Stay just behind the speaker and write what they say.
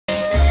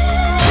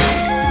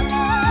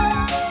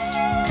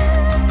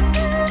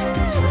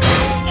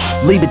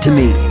Leave it to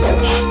me.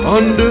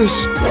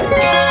 Understood.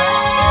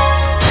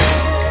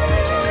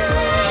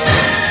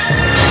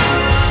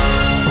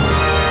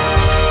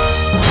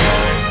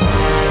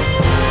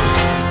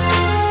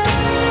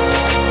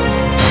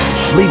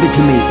 Leave it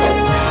to me.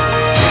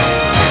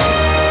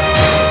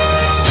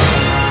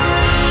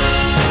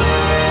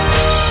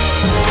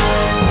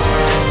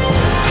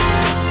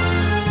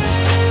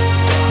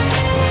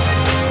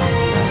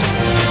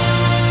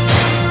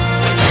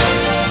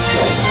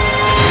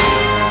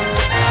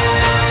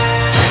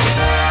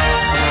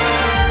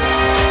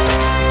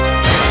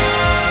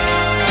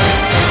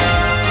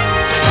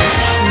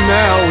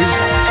 Now he's...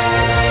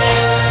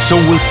 So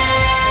we'll...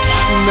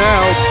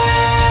 Now...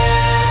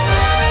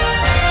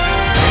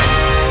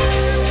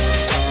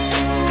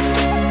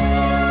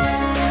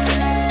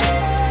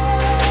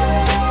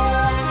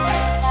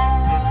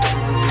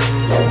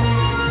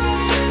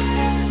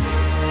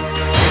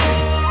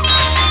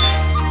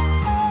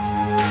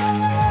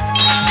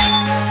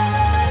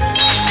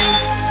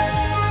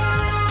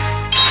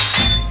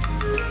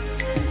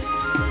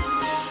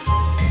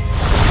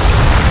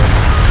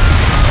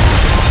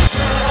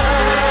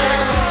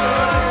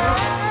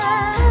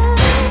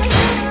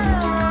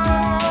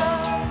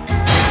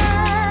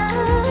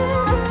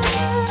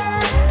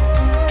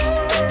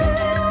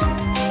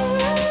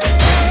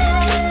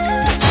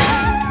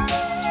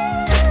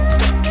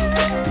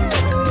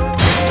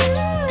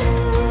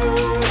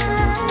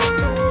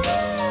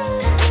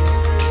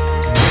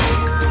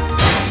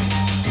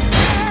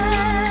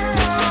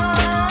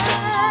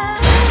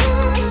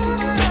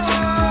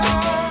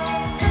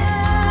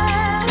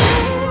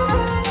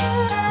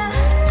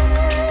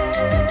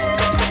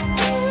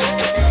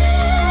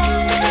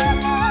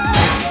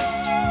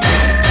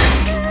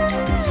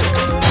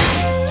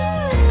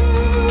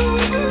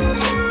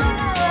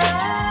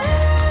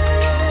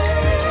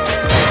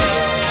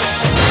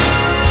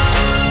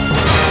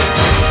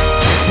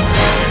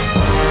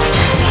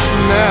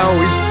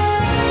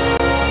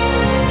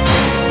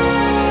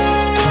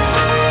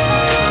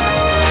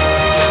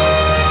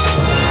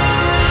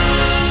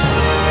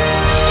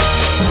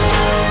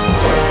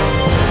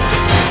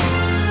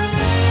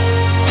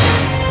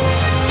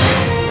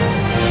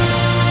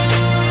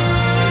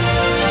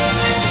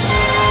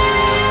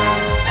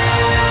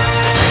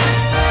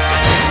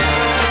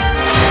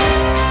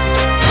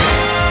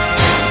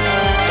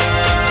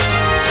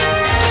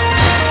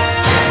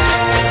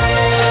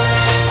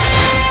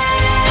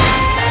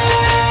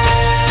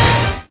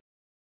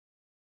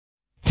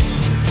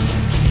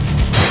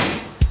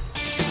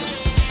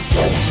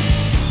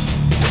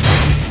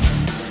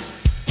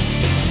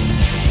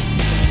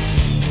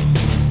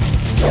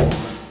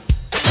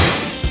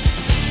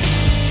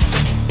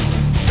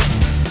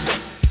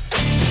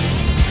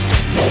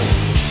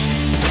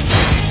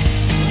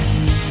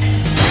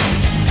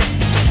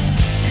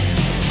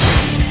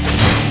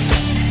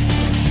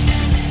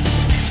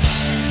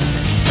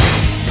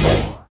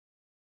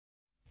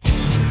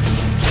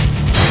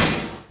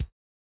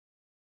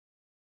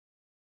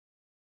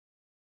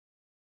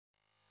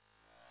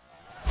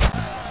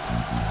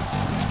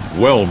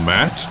 Well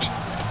matched.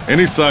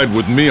 Any side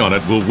with me on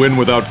it will win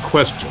without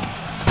question.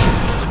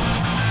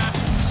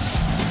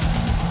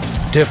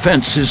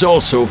 Defense is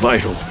also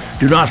vital.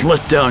 Do not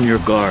let down your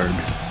guard.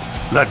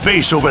 That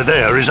base over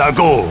there is our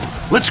goal.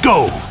 Let's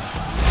go!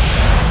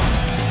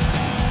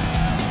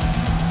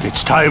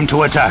 It's time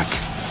to attack.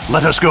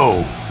 Let us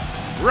go.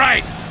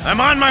 Right! I'm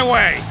on my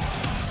way!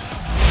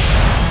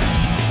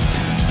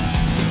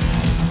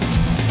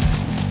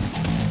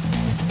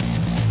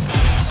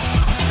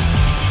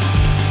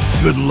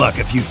 Good luck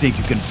if you think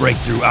you can break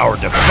through our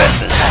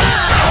defenses.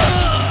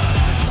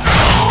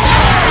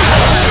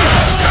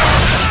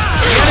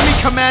 The enemy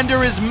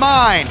commander is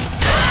mine!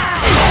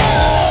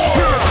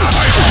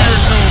 I fear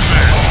no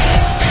man!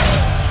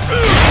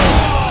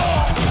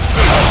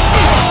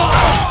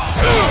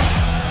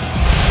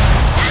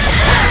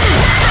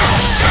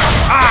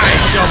 I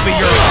shall be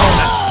your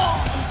opponent!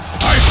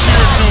 I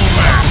fear no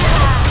man!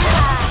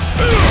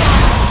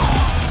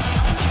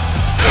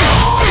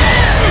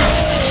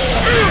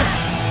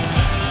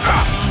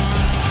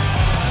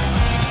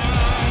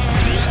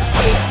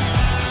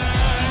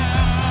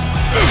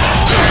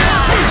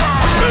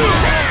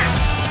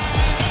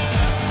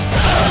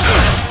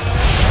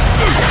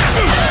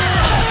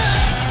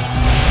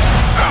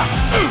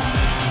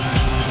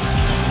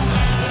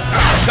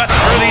 Cut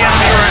through the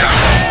enemy ranks!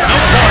 No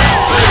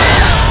point!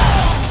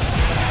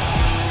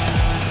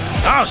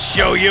 I'll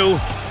show you!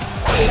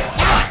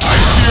 I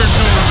fear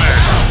no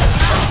man!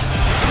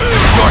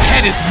 Your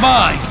head is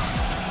mine!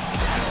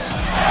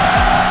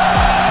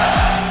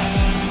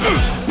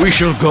 We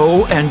shall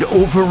go and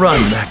overrun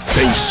that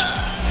base.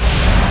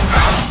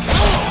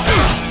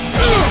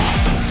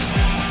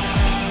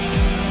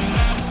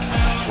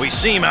 We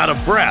seem out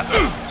of breath.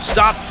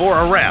 Stop for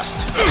a rest.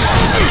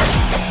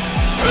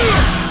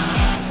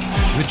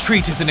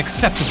 Retreat is an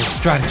acceptable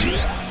strategy.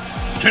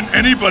 Can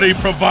anybody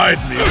provide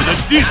me with a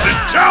decent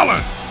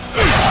challenge?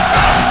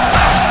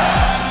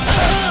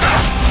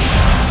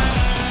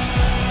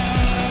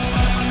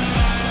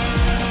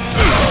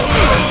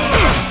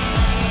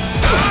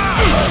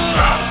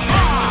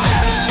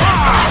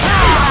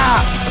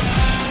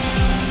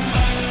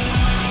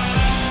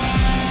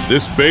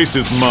 This base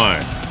is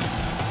mine.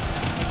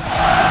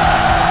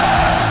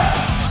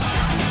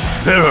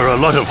 There are a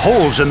lot of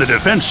holes in the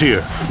defense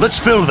here. Let's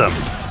fill them.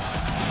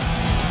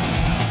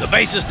 The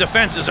base's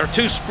defenses are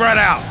too spread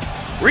out.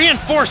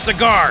 Reinforce the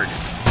guard.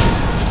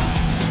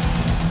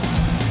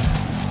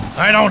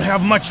 I don't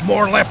have much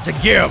more left to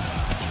give.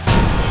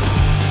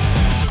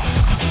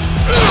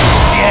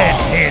 The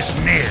end is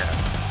near.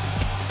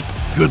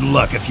 Good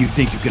luck if you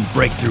think you can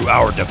break through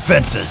our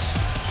defenses.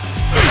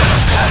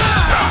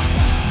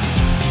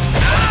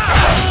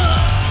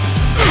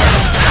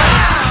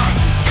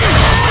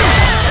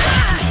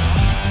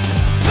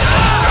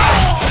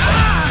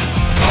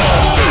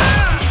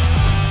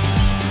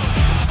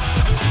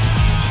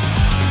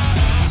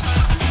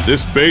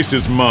 This base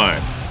is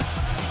mine.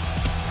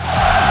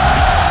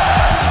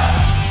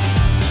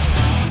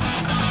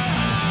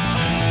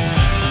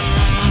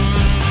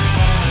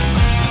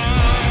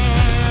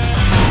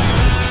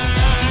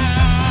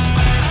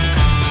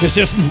 This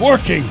isn't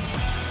working!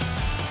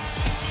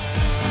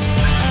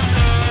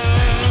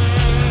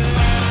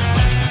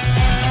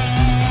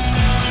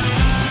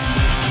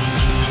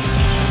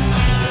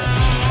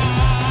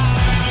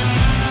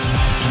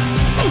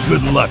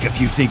 Good luck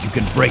if you think you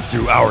can break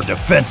through our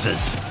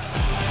defenses.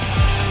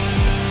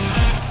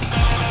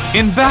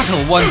 In battle,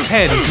 one's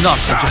head is not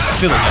for just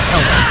filling a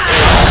helmet.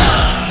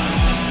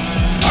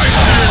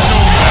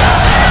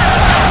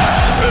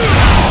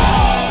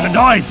 And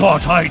I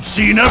thought I'd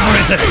seen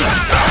everything!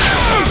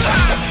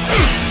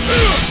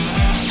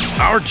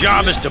 Our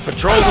job is to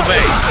patrol the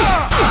base.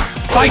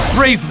 Fight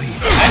bravely,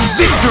 and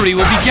victory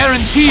will be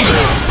guaranteed!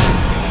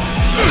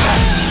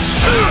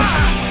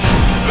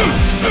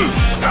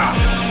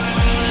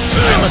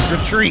 I must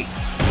retreat.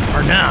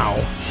 For now.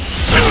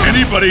 Can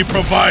anybody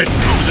provide me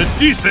with a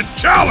decent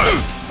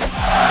challenge?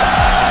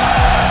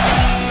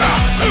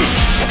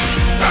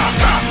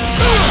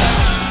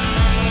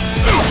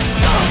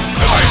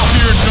 I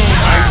fear no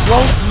man.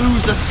 Won't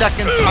lose a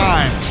second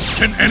time.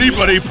 Can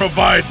anybody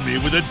provide me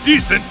with a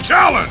decent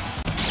challenge?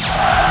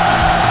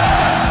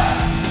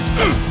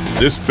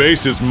 This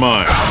base is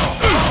mine.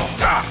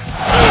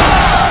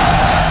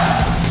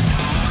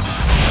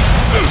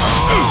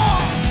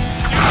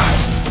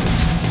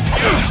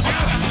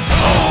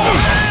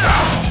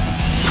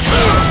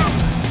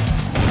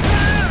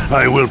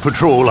 I will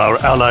patrol our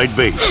allied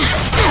base.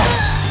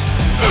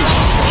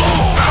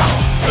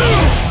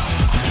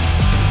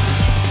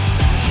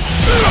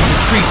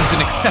 Retreat is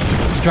an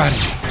acceptable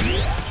strategy.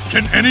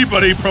 Can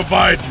anybody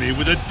provide me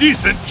with a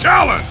decent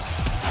challenge?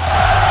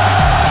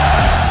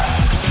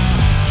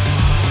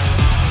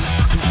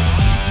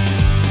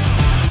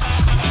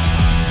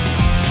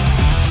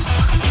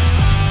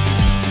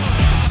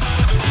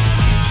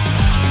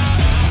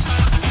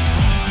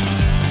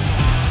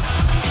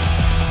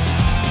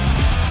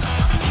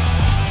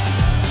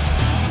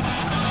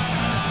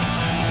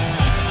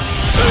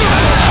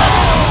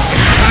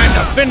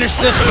 Finish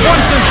this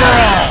once and for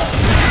all!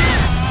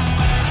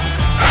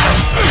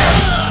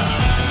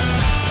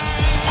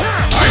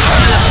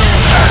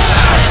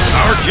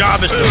 Our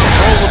job is to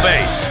patrol the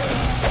base.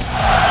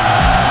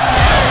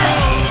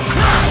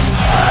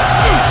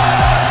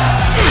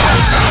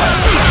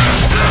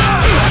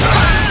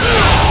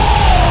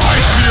 I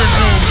fear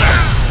no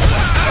man.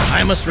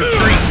 I must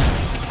retreat.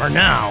 For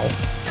now.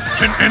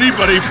 Can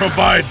anybody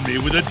provide me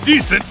with a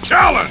decent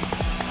challenge?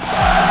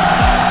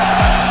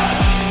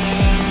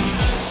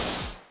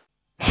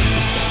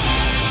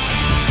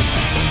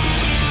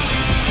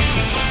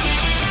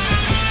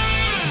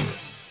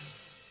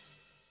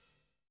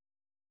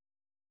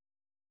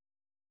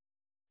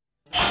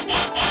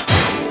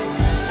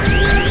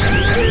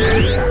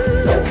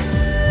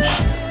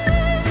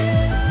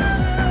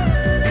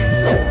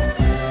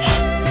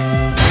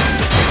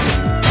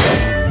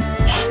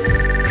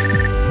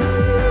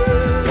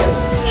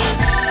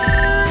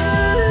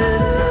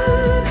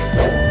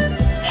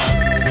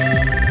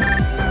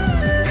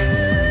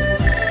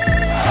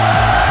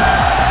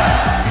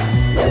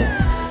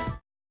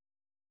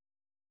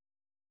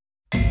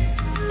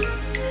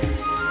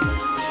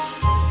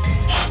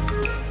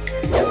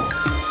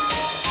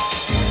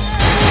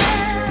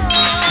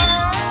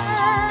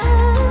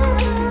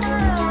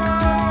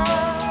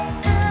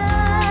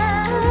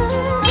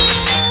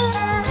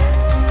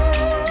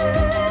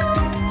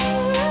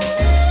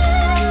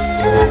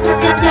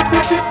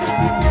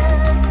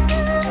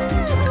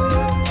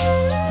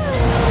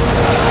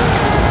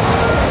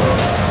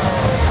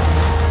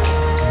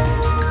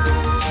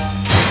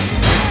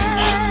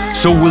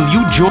 So will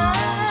you join?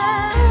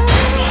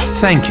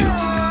 Thank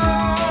you.